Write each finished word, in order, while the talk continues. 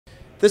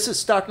This is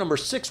stock number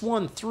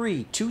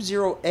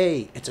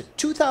 61320A. It's a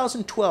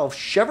 2012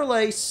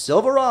 Chevrolet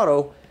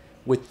Silverado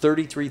with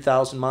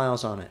 33,000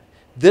 miles on it.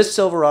 This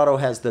Silverado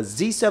has the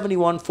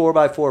Z71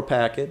 4x4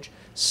 package,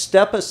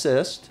 step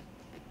assist.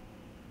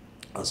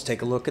 Let's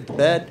take a look at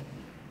the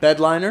bed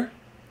liner.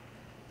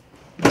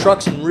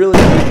 Truck's in really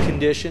good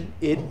condition.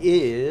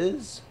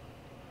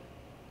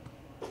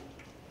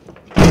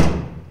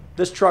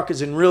 This truck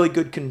is in really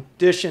good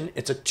condition.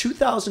 It's a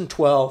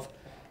 2012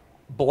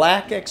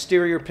 black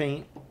exterior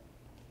paint.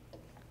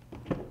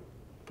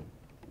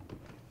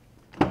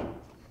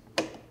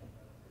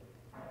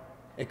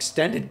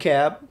 Extended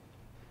cab,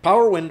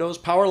 power windows,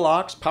 power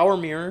locks, power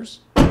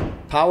mirrors,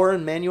 power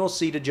and manual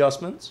seat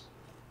adjustments.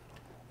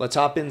 Let's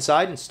hop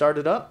inside and start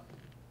it up.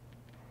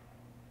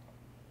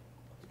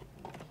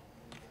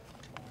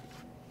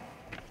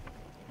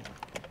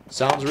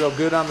 Sounds real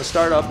good on the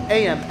startup.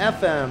 AM,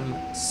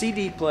 FM,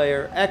 CD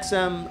player,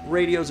 XM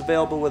radios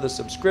available with a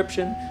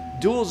subscription.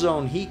 Dual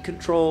zone heat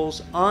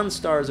controls,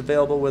 OnStar is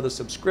available with a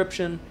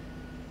subscription.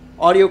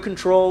 Audio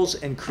controls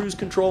and cruise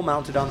control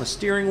mounted on the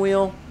steering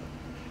wheel.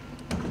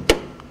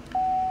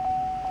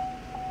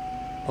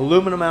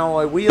 Aluminum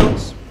alloy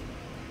wheels.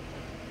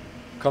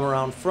 Come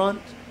around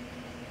front.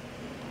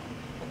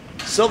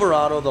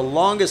 Silverado, the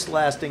longest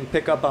lasting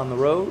pickup on the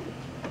road.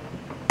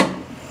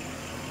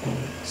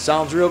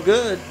 Sounds real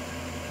good.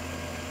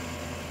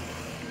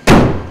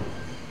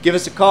 Give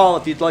us a call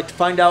if you'd like to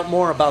find out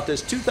more about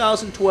this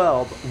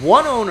 2012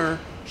 one-owner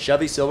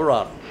Chevy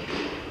Silverado.